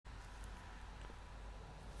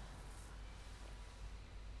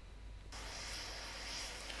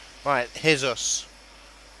Right, here's us.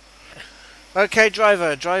 Okay,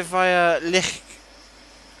 driver, drive via Lick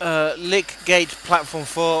Gate Platform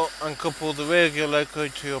 4 and couple the rear of your loco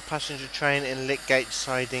to your passenger train in Lick Gate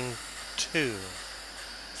Siding 2.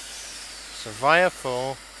 So via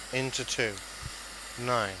 4 into 2.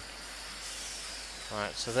 9.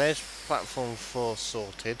 Right, so there's platform 4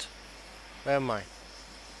 sorted. Where am I?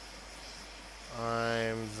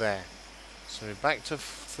 I'm there. So we're back to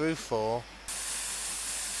through 4.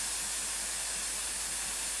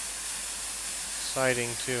 Siding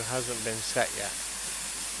 2 hasn't been set yet.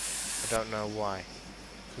 I don't know why.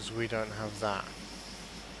 Because we don't have that.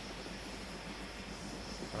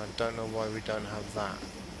 I don't know why we don't have that.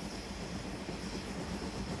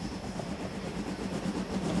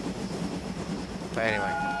 But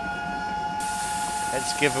anyway.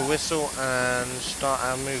 Let's give a whistle and start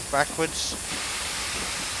our move backwards.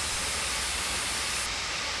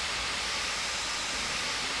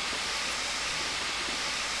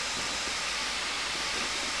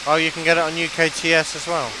 Oh, you can get it on UKTS as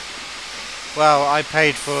well. Well, I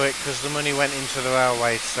paid for it because the money went into the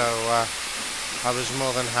railway, so I was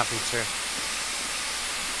more than happy to.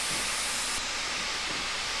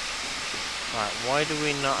 Right, why do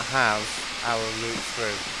we not have our route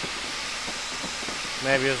through?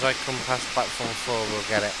 Maybe as I come past platform 4 we'll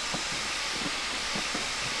get it.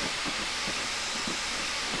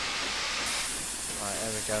 Right,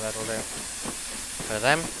 there we go, that'll do. For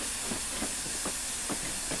them.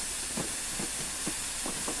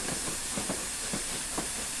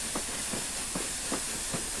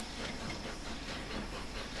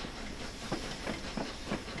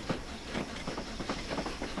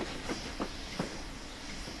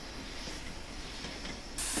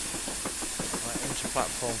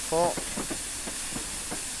 Platform 4.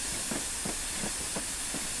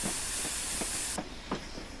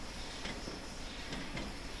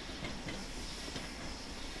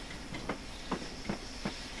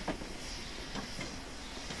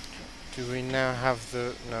 Do we now have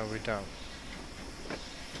the... No, we don't.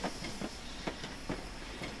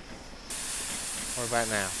 What about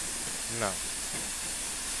now? No.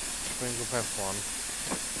 Bring up F1.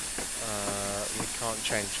 We can't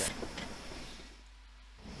change it.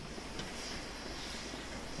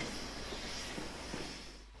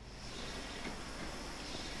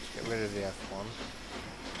 Get rid of the F1.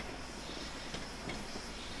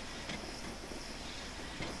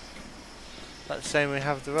 That's saying we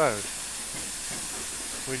have the road.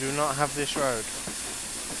 We do not have this road.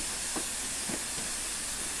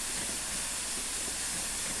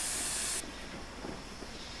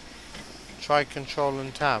 Try Control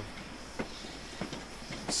and Tab.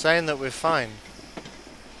 It's saying that we're fine.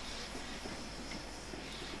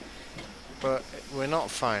 But we're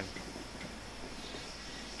not fine.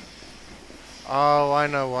 Oh, I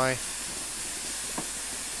know why.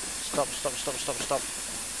 Stop, stop, stop, stop, stop.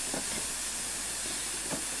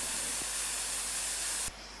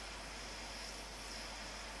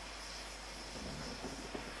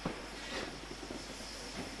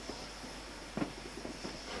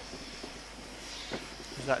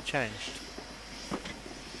 Has that changed?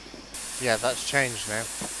 Yeah, that's changed now.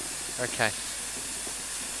 Okay.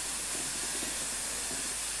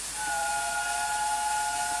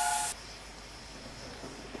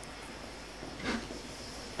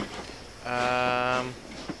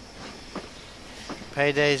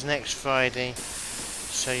 Payday's next Friday,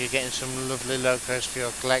 so you're getting some lovely locos for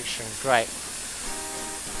your collection. Great.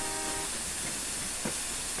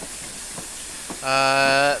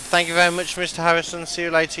 Thank you very much, Mr. Harrison. See you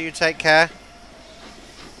later. You take care.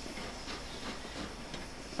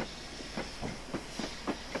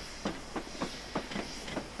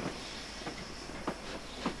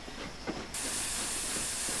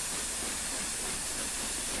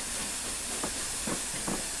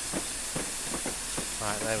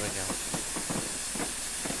 Right, there we go.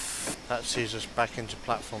 That sees us back into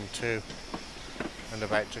platform 2 and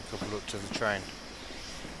about to couple up to the train.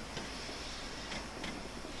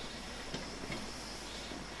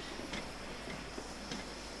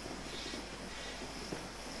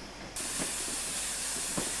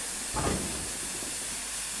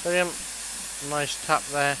 Brilliant. Nice tap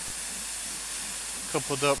there.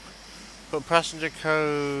 Coupled up. Put passenger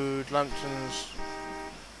code lanterns,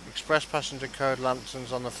 express passenger code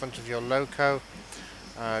lanterns on the front of your loco.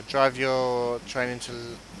 Drive your train into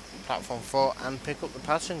platform 4 and pick up the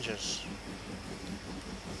passengers.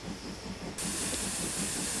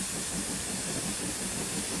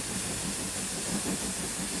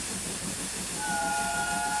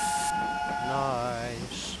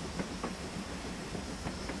 Nice.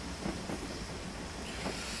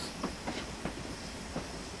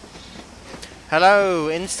 Hello,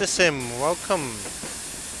 InstaSim, welcome.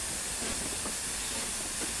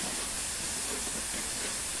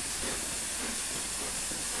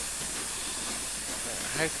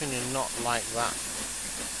 How can you not like that?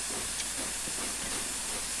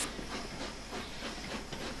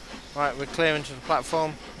 Right, we're clearing to the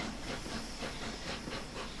platform.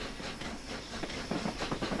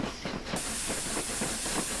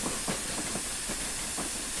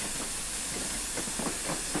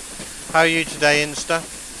 How are you today, Insta?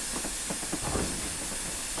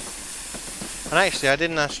 And actually, I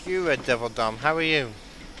didn't ask you, Red Devil Dom. How are you?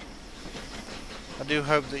 I do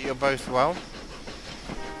hope that you're both well.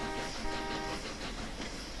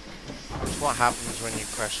 It's what happens when you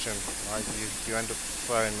question. Right? You end up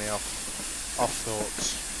throwing me off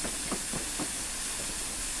thoughts.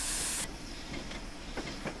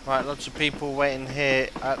 Right, lots of people waiting here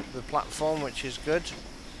at the platform, which is good.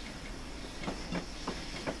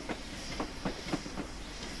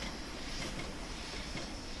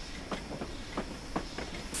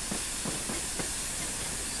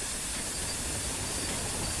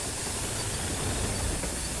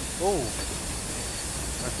 Oh,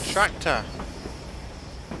 a tractor.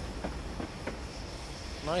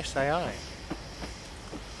 Nice AI.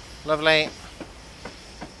 Lovely.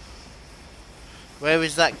 Where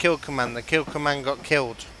is that kill command? The kill command got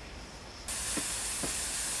killed.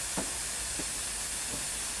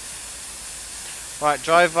 Right,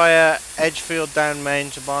 drive via Edgefield down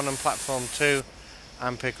Main to Barnum Platform 2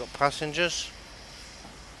 and pick up passengers.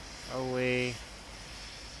 Are we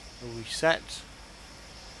set?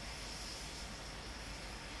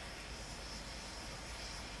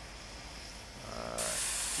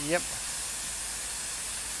 Yep.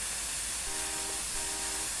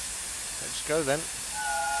 Let's go then.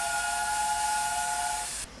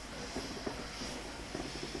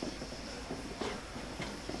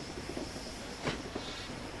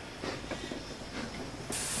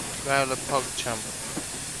 Growler PogChamp.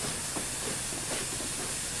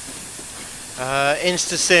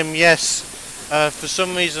 InstaSim, yes. For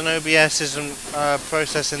some reason OBS isn't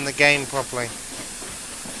processing the game properly.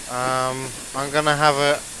 I'm gonna have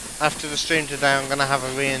after the stream today, I'm gonna have a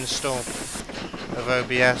reinstall of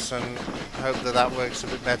OBS and hope that that works a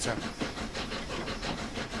bit better.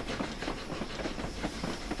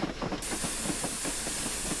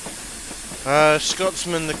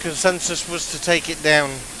 Scotsman, the consensus was to take it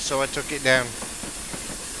down, so I took it down.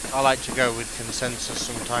 I like to go with consensus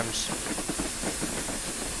sometimes.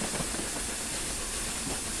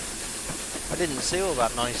 I didn't see all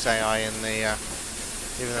that nice AI in the,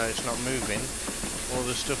 even though it's not moving, all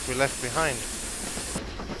the stuff we left behind.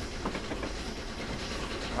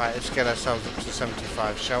 Right, let's get ourselves up to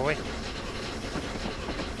 75, shall we?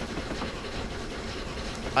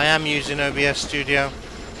 I am using OBS Studio.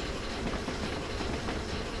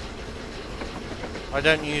 I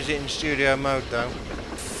don't use it in studio mode though.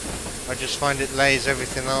 I just find it lays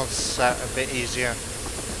everything else out a bit easier.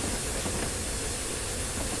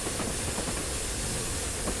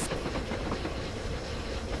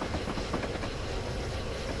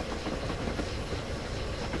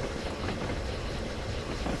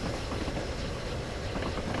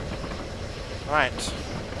 Right.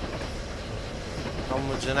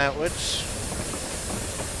 Onwards and outwards.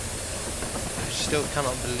 I still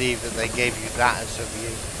cannot believe that they gave you that as a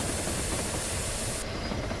view.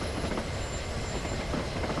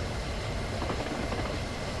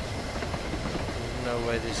 There's no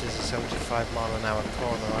way this is a 75-mile-an-hour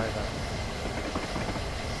corner either.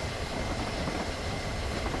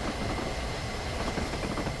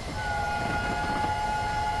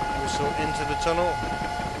 Whistle into the tunnel.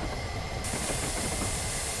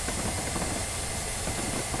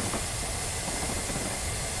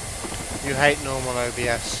 You hate normal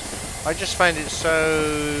OBS. I just find it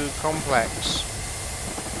so complex.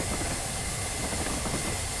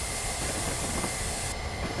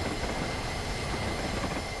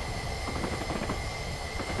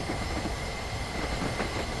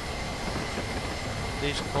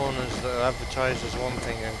 These corners that are advertised as one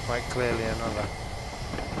thing and quite clearly another.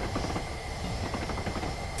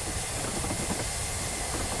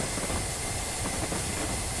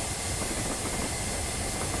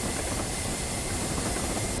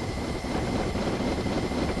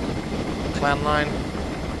 Clan line,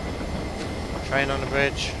 train on the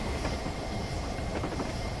bridge.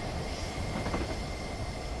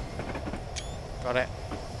 Got it.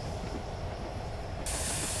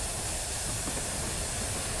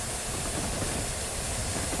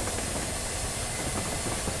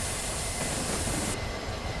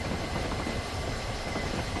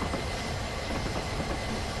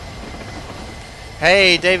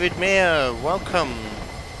 Hey, David Meir, welcome.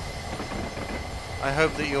 I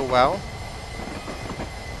hope that you're well.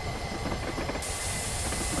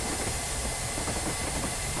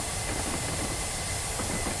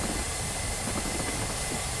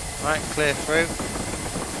 Right, clear through.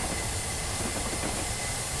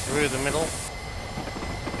 Through the middle.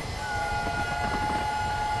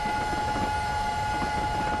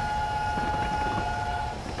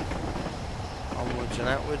 Onwards and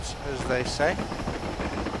outwards, as they say.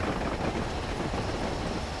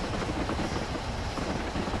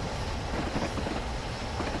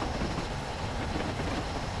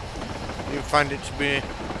 You find it to be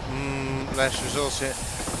less resource.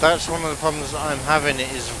 That's one of the problems that I'm having.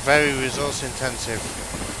 It is very resource intensive.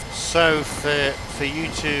 So for you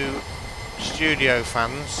two studio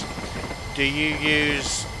fans, do you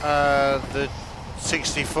use the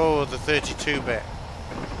 64 or the 32-bit?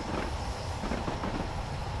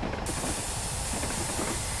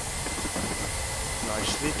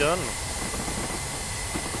 Nicely done.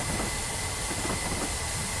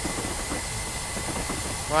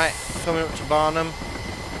 Right, coming up to Barnum.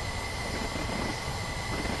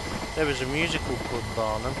 There was a musical called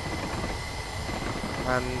Barnum,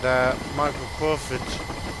 and Michael Crawford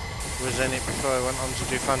was in it before he went on to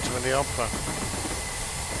do Phantom of the Opera.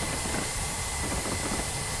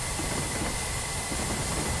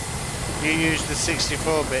 You used the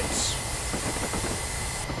 64 bits.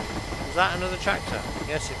 Was that another tractor?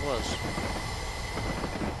 Yes, it was.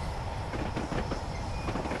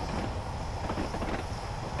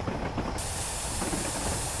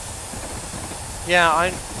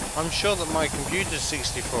 Yeah, I'm sure that my computer's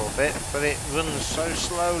 64-bit, but it runs so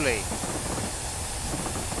slowly.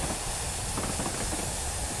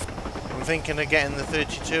 I'm thinking of getting the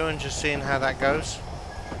 32 and just seeing how that goes.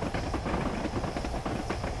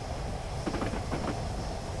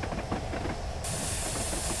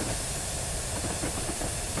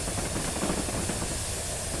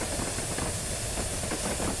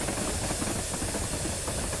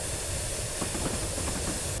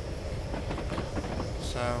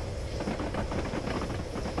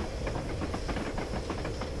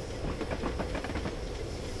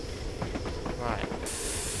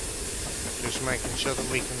 Making sure that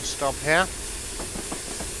we can stop here.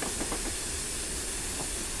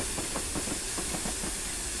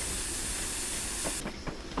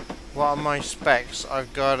 What are my specs?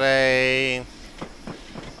 I've got a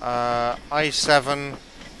i7.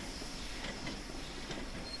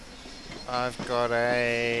 I've got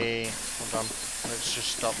a... Hold on, let's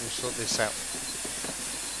just stop and sort this out.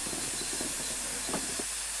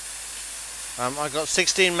 I've got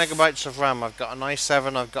 16 megabytes of RAM, I've got an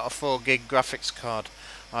i7, I've got a 4 gig graphics card,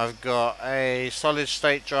 I've got a solid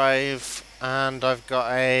state drive, and I've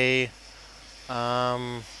got a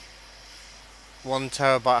 1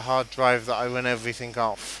 terabyte hard drive that I run everything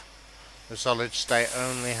off. The solid state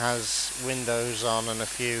only has Windows on and a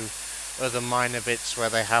few other minor bits where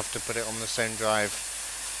they have to put it on the same drive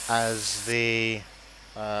as the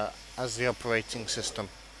operating system.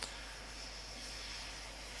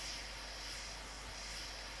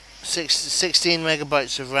 16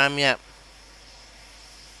 megabytes of RAM, yeah.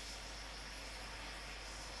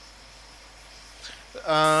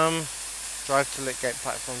 Drive to Litgate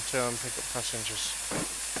platform 2 and pick up passengers.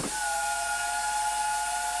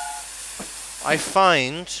 I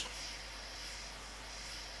find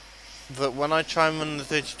that when I try and run the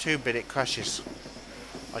 32-bit it crashes.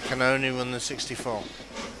 I can only run the 64.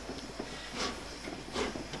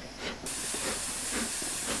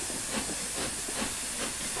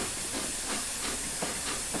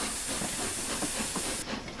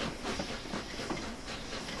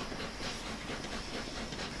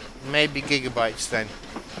 Maybe gigabytes then.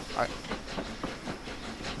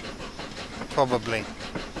 Probably.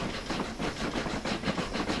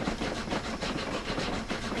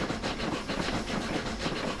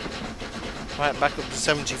 Right, back up to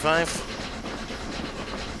 75.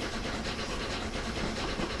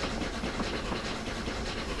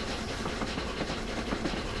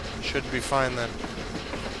 Should be fine then.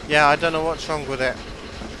 Yeah, I don't know what's wrong with it,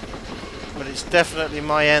 but it's definitely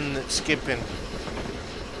my end that's skipping.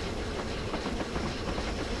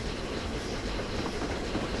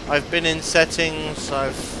 I've been in settings,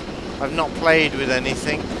 I've not played with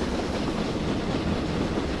anything,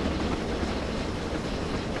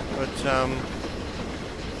 but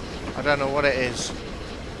I don't know what it is.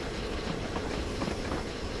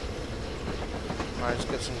 Right, let's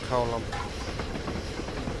get some coal on.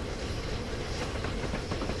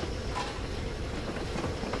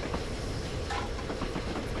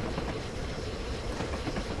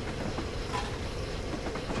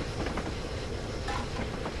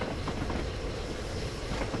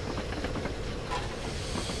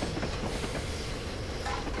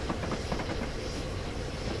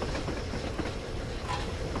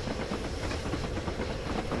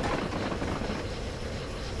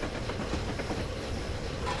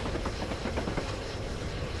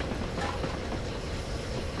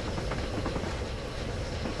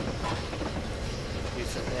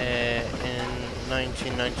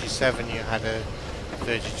 1997 you had a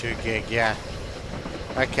 32 gig, yeah.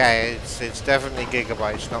 Okay, it's definitely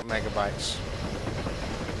gigabytes, not megabytes.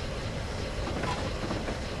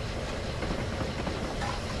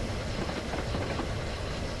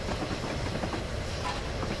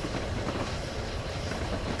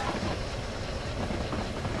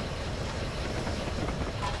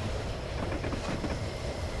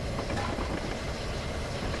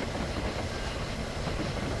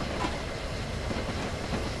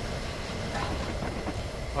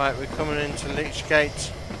 Right, we're coming into Lichgate,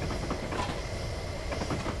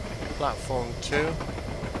 platform 2.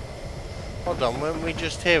 Hold on, weren't we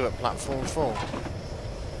just here at platform 4?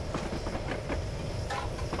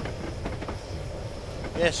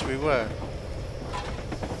 Yes, we were.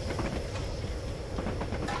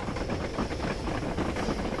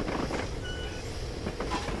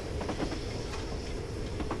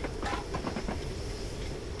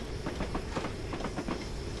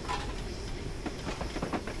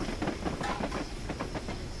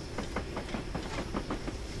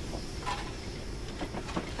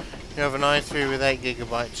 You have an i3 with 8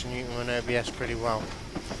 gigabytes and you can run OBS pretty well.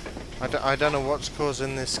 I don't know what's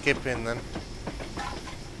causing this skipping then.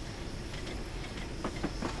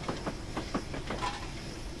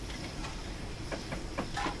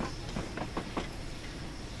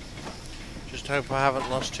 Just hope I haven't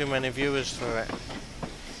lost too many viewers through it.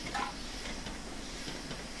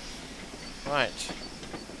 Right.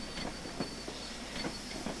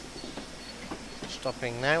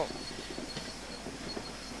 Stopping now.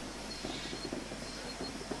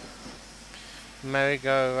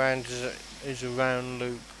 Merry-go-round is a round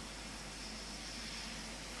loop.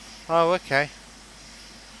 Oh, okay.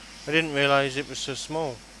 I didn't realise it was so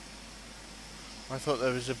small. I thought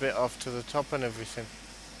there was a bit off to the top and everything.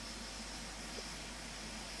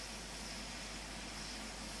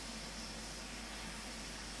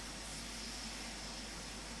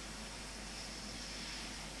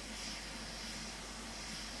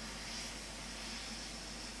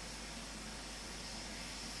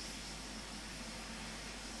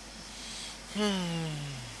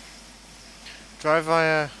 Drive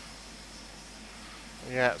via...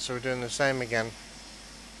 Yeah, so we're doing the same again.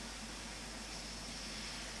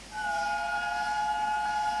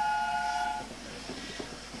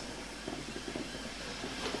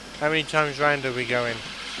 How many times round are we going?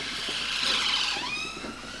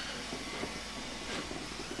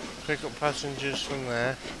 Pick up passengers from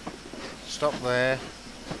there. Stop there.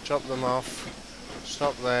 Drop them off.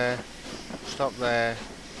 Stop there. Stop there.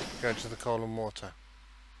 Go to the coal and water.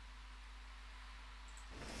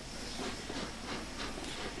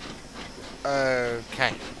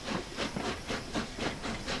 Okay.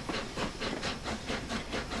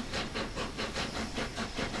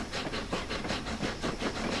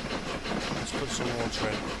 Let's put some water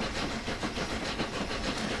in.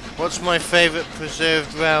 What's my favourite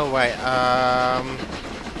preserved railway? I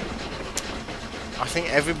think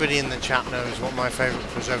everybody in the chat knows what my favourite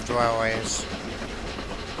preserved railway is.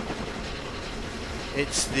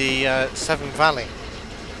 It's the Severn Valley.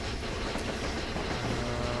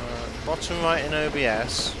 Bottom right in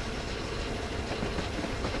OBS.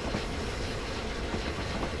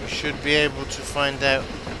 You should be able to find out,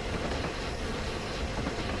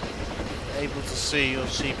 able to see your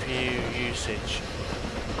CPU usage.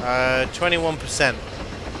 21%.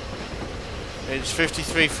 It's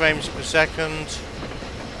 53 frames per second,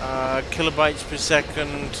 kilobytes per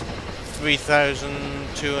second,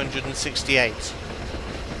 3,268.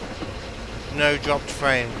 No dropped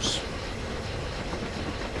frames.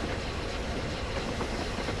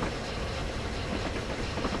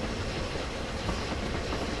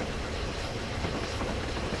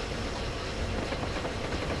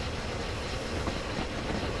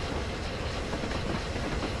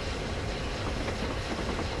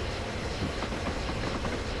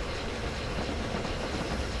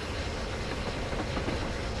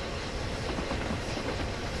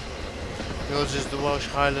 Yours is the Welsh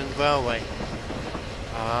Highland Railway.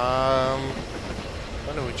 I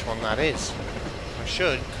don't know which one that is. I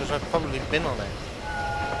should, because I've probably been on it.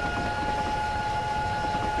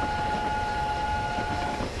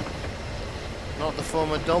 Not the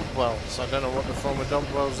former Dumpwells. I don't know what the former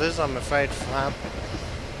Dumpwells is, I'm afraid, Fab.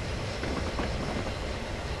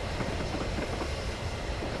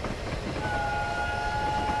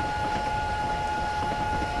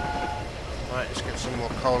 Right, let's get some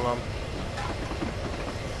more coal on.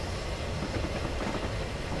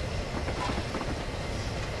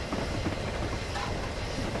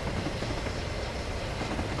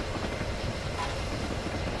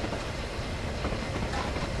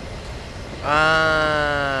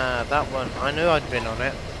 That one, I knew I'd been on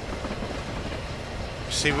it.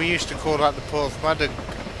 See, we used to call that the Porthmadog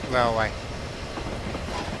Railway.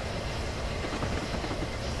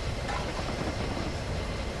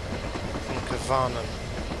 From Cavarnan.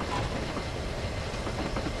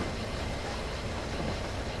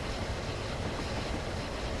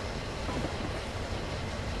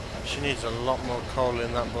 She needs a lot more coal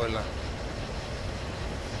in that boiler.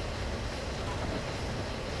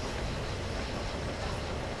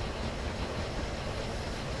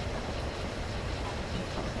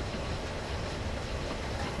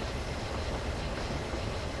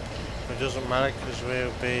 It doesn't matter because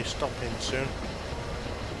we'll be stopping soon.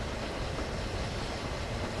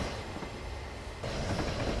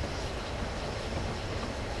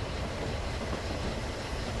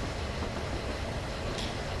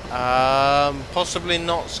 Possibly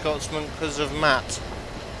not Scotsman because of Matt.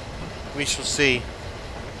 We shall see.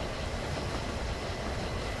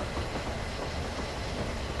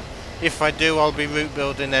 If I do, I'll be route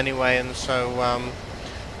building anyway, and so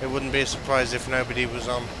it wouldn't be a surprise if nobody was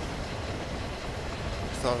on. I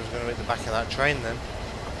thought I was going to be at the back of that train then.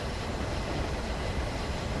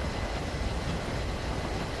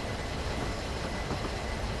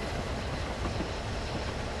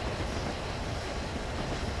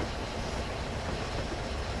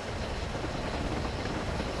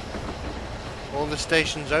 All the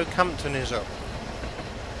stations, Oakhampton is up.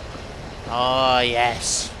 Ah,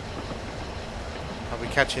 yes. I'll be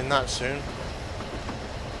catching that soon.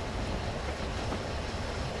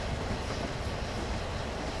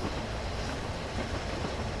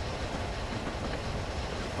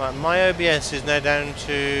 Right, my OBS is now down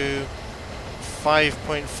to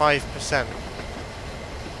 5.5%.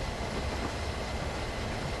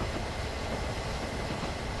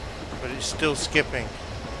 But it's still skipping.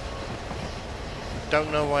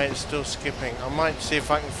 Don't know why it's still skipping. I might see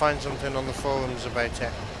if I can find something on the forums about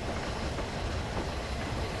it.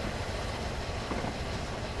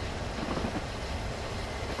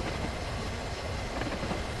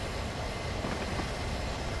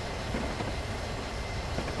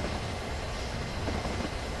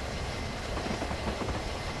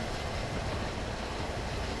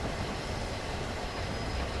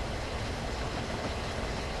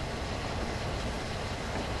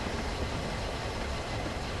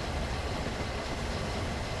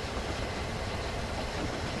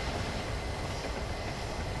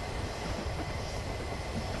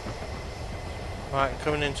 Right,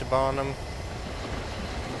 coming into Barnum.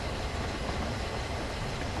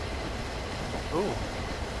 Ooh.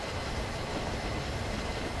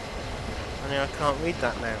 Only I can't read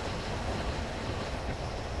that now.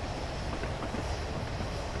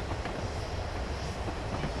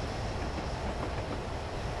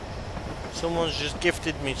 Someone's just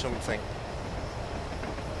gifted me something.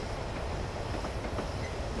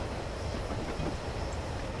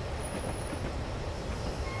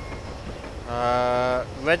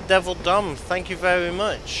 Red Devil Dom, thank you very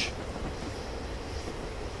much.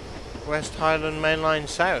 West Highland Main Line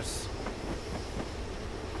South.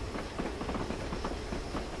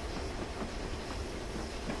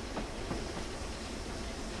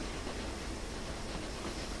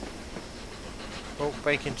 Oh,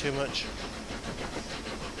 baking too much.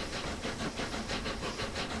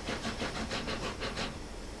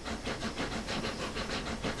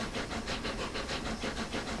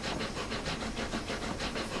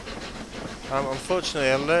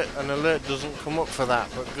 Unfortunately, an alert doesn't come up for that,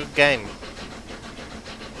 but good game.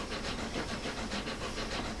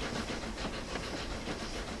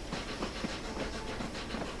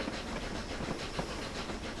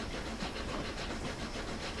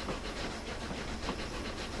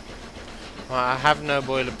 Well, I have no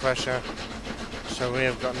boiler pressure, so we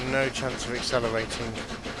have got no chance of accelerating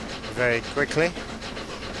very quickly,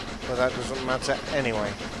 but that doesn't matter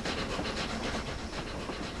anyway.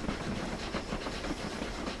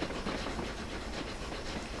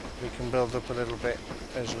 We can build up a little bit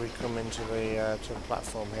as we come into the to the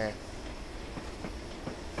platform here,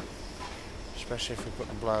 especially if we put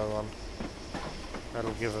the blower on.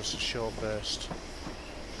 That'll give us a short burst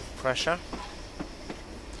of pressure,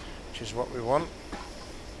 which is what we want.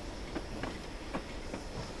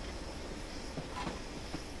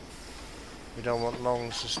 We don't want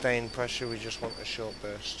long sustained pressure, we just want a short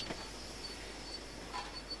burst.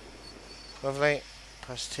 Lovely.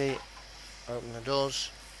 Press T, open the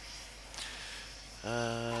doors.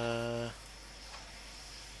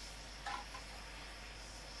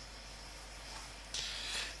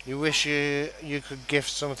 You wish you could gift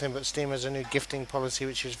something, but Steam has a new gifting policy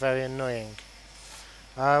which is very annoying.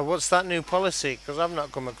 What's that new policy? Because I've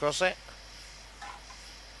not come across it.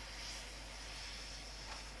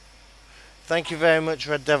 Thank you very much,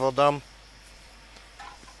 Red Devil Dom.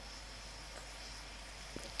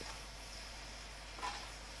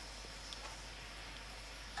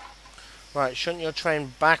 Right, shunt your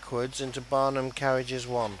train backwards into Barnum Carriages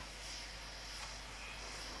 1.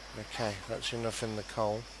 Okay, that's enough in the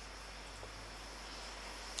coal.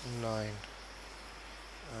 9.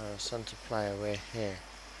 Centre player, we're here.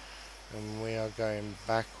 And we are going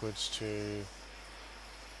backwards to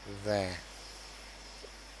there.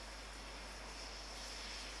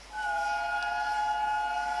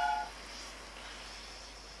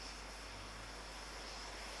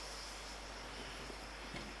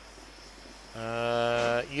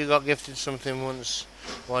 You got gifted something once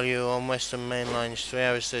while you were on Western Main Line's 3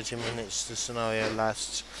 hours 30 minutes. The scenario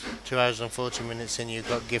lasts 2 hours and 40 minutes and you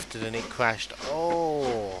got gifted and it crashed.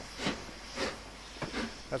 Oh!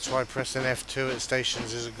 That's why pressing F2 at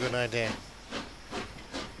stations is a good idea.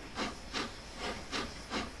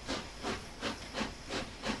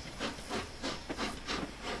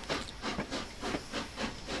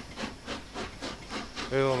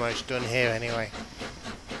 We're almost done here anyway.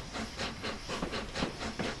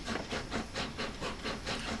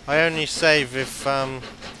 I only save if I'm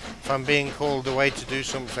being called away to do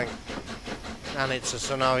something and it's a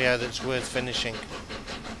scenario that's worth finishing.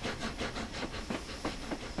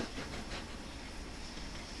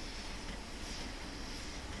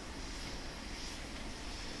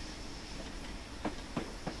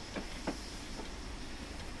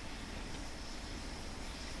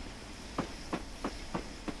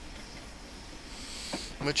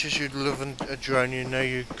 Much as you'd love a drone, you know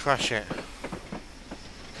you'd crash it.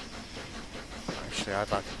 Actually,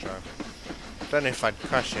 I'd like a drone. Don't know if I'd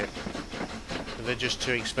crash it, but they're just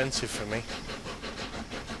too expensive for me.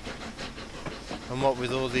 And what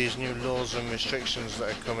with all these new laws and restrictions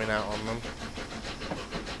that are coming out on them.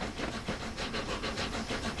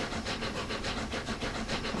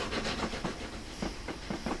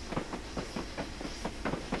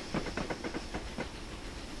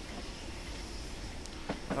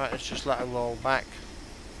 Right, let's just let her roll back.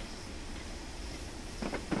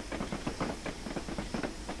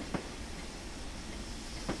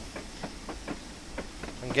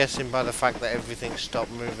 I'm guessing by the fact that everything stopped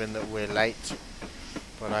moving that we're late,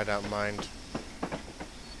 but I don't mind.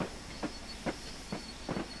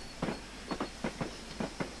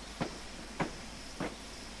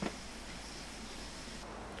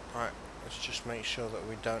 Right, let's just make sure that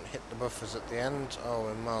we don't hit the buffers at the end. Oh,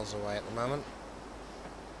 we're miles away at the moment.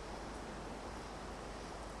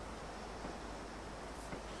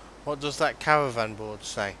 What does that caravan board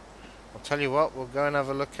say? I'll tell you what, we'll go and have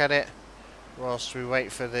a look at it whilst we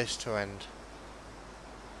wait for this to end.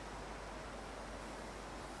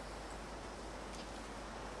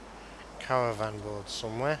 Caravan board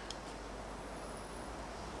somewhere.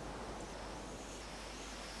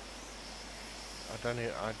 I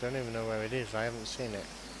don't even know where it is. I haven't seen it,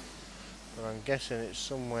 but I'm guessing it's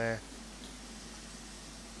somewhere.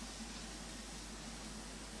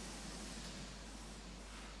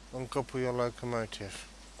 Uncouple your locomotive.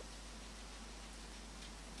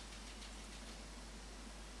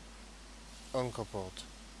 Uncoupled.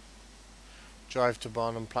 Drive to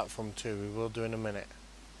Barnum platform 2. We will do in a minute.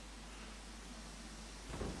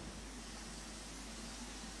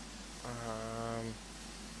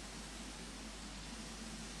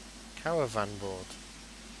 Caravan board.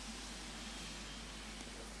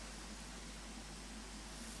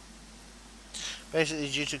 Basically,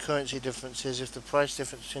 due to currency differences, if the price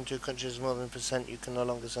difference between two countries is more than %, you can no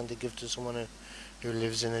longer send a gift to someone who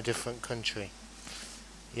lives in a different country.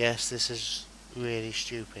 Yes, this is really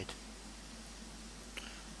stupid.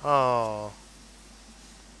 Oh.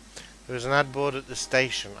 There was an ad board at the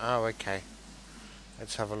station. Oh, okay.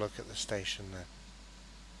 Let's have a look at the station then.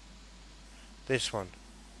 This one.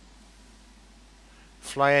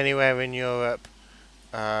 Fly anywhere in Europe.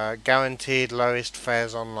 Guaranteed lowest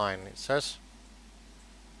fares online, it says.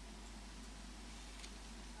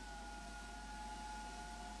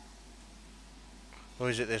 Or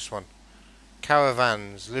is it this one?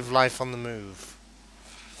 Caravans, live life on the move.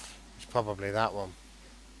 It's probably that one.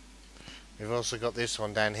 We've also got this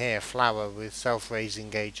one down here, flower with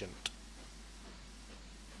self-raising agent.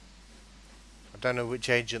 I don't know which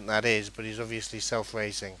agent that is, but he's obviously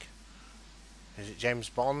self-raising. Is it James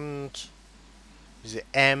Bond? Is it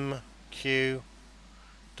MQ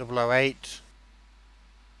 008?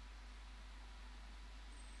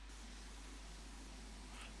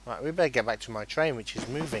 Right, we better get back to my train, which is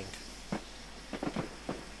moving.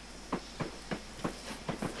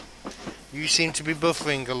 You seem to be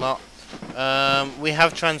buffering a lot. We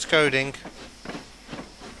have transcoding,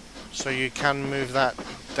 so you can move that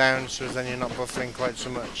down, so then you're not buffering quite so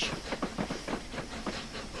much.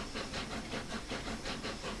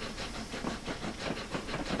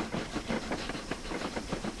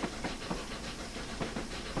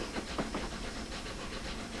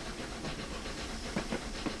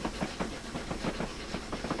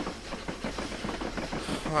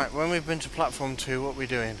 Right, when we've been to platform 2, what are we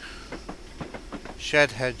doing?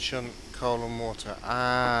 Shed, head, shunt, coal and water.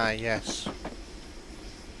 Ah, yes.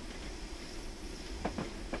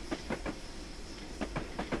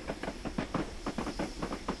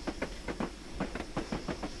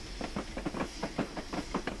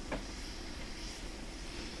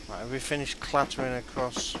 Right, have we finished clattering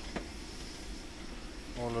across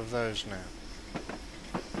all of those now?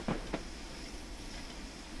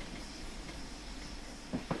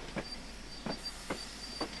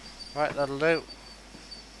 Right, that'll do.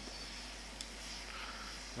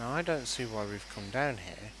 Now I don't see why we've come down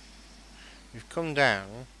here. We've come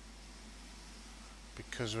down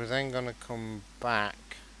because we're then going to come back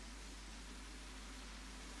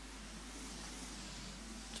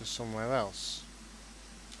to somewhere else.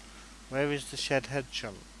 Where is the shed head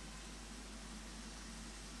shunt?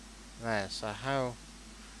 There, so how...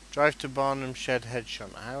 Drive to Barnum shed head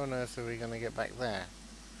shunt. How on earth are we going to get back there?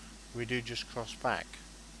 We do just cross back.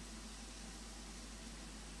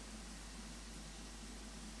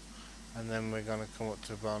 And then we're going to come up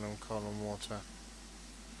to Barnum coal and water.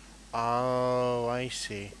 Oh, I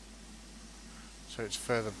see. So it's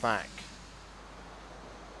further back.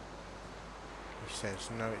 He says,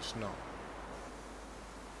 no it's not.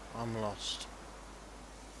 I'm lost.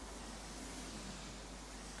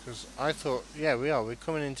 Because I thought, yeah we are, we're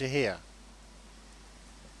coming into here.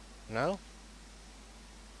 No?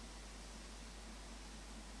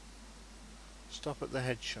 Stop at the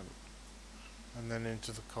head shunt. And then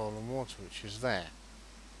into the coal and water, which is there.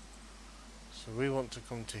 So we want to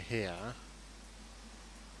come to here.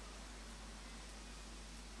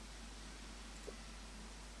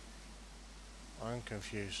 I'm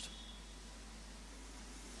confused.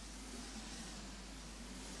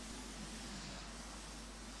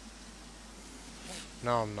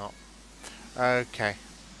 No, I'm not. Okay.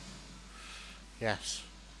 Yes.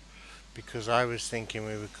 Because I was thinking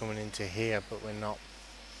we were coming into here, but we're not.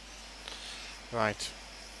 Right.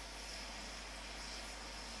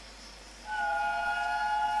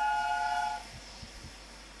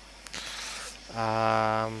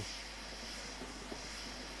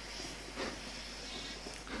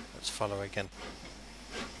 Let's follow again.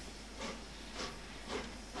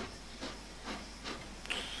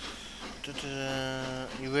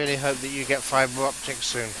 You really hope that you get fibre optic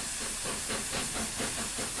soon.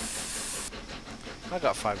 I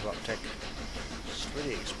got fibre optic. It's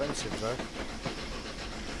really expensive though.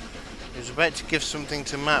 I was about to give something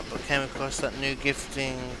to Matt, but came across that new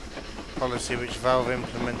gifting policy which Valve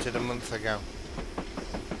implemented a month ago.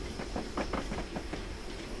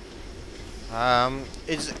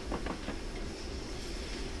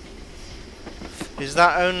 Is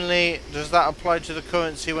that only, does that apply to the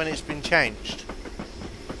currency when it's been changed?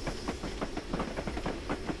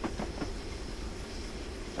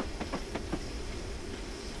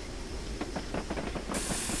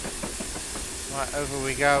 Right, over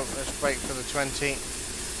we go. Let's brake for the 20.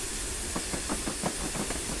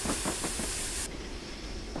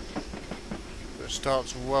 It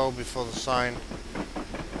starts well before the sign.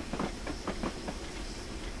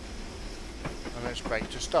 And let's brake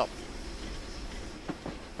to stop.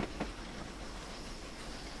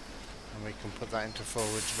 And we can put that into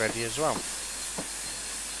forwards ready as well.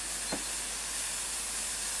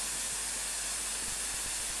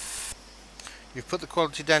 You've put the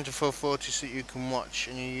quality down to 440 so that you can watch,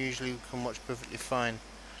 and you usually can watch perfectly fine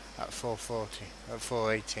at 440, at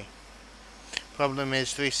 480. Problem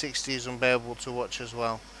is 360 is unbearable to watch as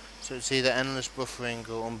well, so it's either endless buffering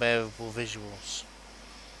or unbearable visuals.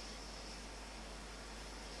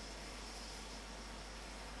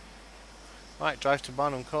 Right, drive to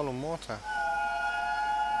Barnum coal and water.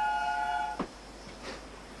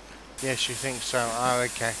 Yes, you think so? Oh,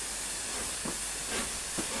 okay.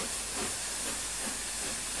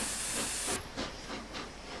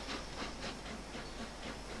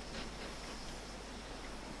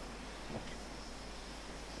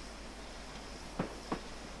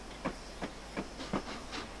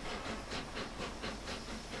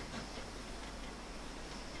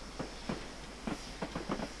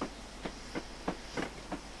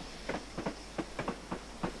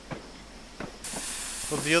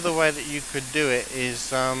 Well, the other way that you could do it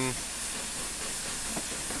is,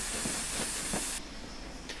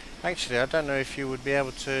 actually, I don't know if you would be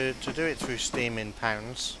able to do it through Steam in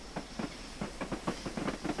pounds.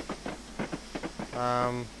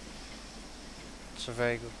 It's a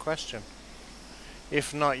very good question.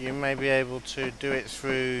 If not, you may be able to do it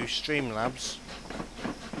through Streamlabs.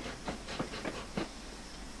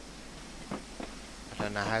 I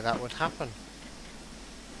don't know how that would happen.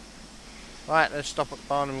 Right, let's stop at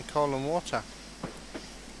Barnum Coal and Water.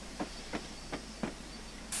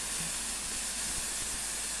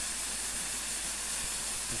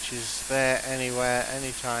 Which is there anywhere,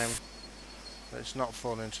 anytime. Let's not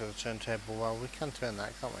fall into the turntable. Well, we can turn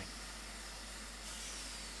that, can't we?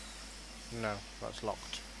 No, that's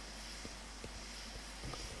locked.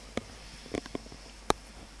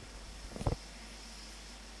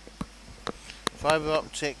 Fibre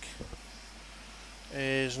optic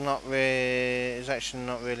is actually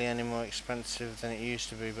not really any more expensive than it used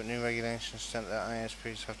to be, but new regulations state that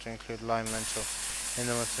ISPs have to include line rental in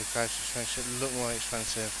the monthly price, which makes it look more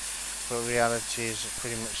expensive, but reality is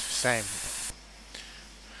pretty much the same.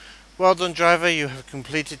 Well done, driver, you have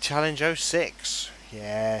completed challenge 06.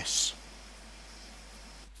 Yes.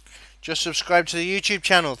 Just subscribe to the YouTube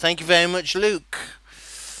channel. Thank you very much, Luke.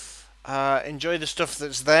 Enjoy the stuff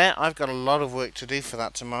that's there. I've got a lot of work to do for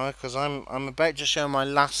that tomorrow, because I'm about to show my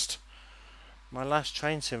last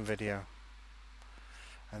train sim video.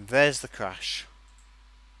 And there's the crash.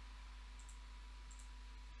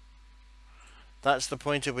 That's the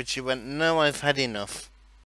point at which he went, no, I've had enough.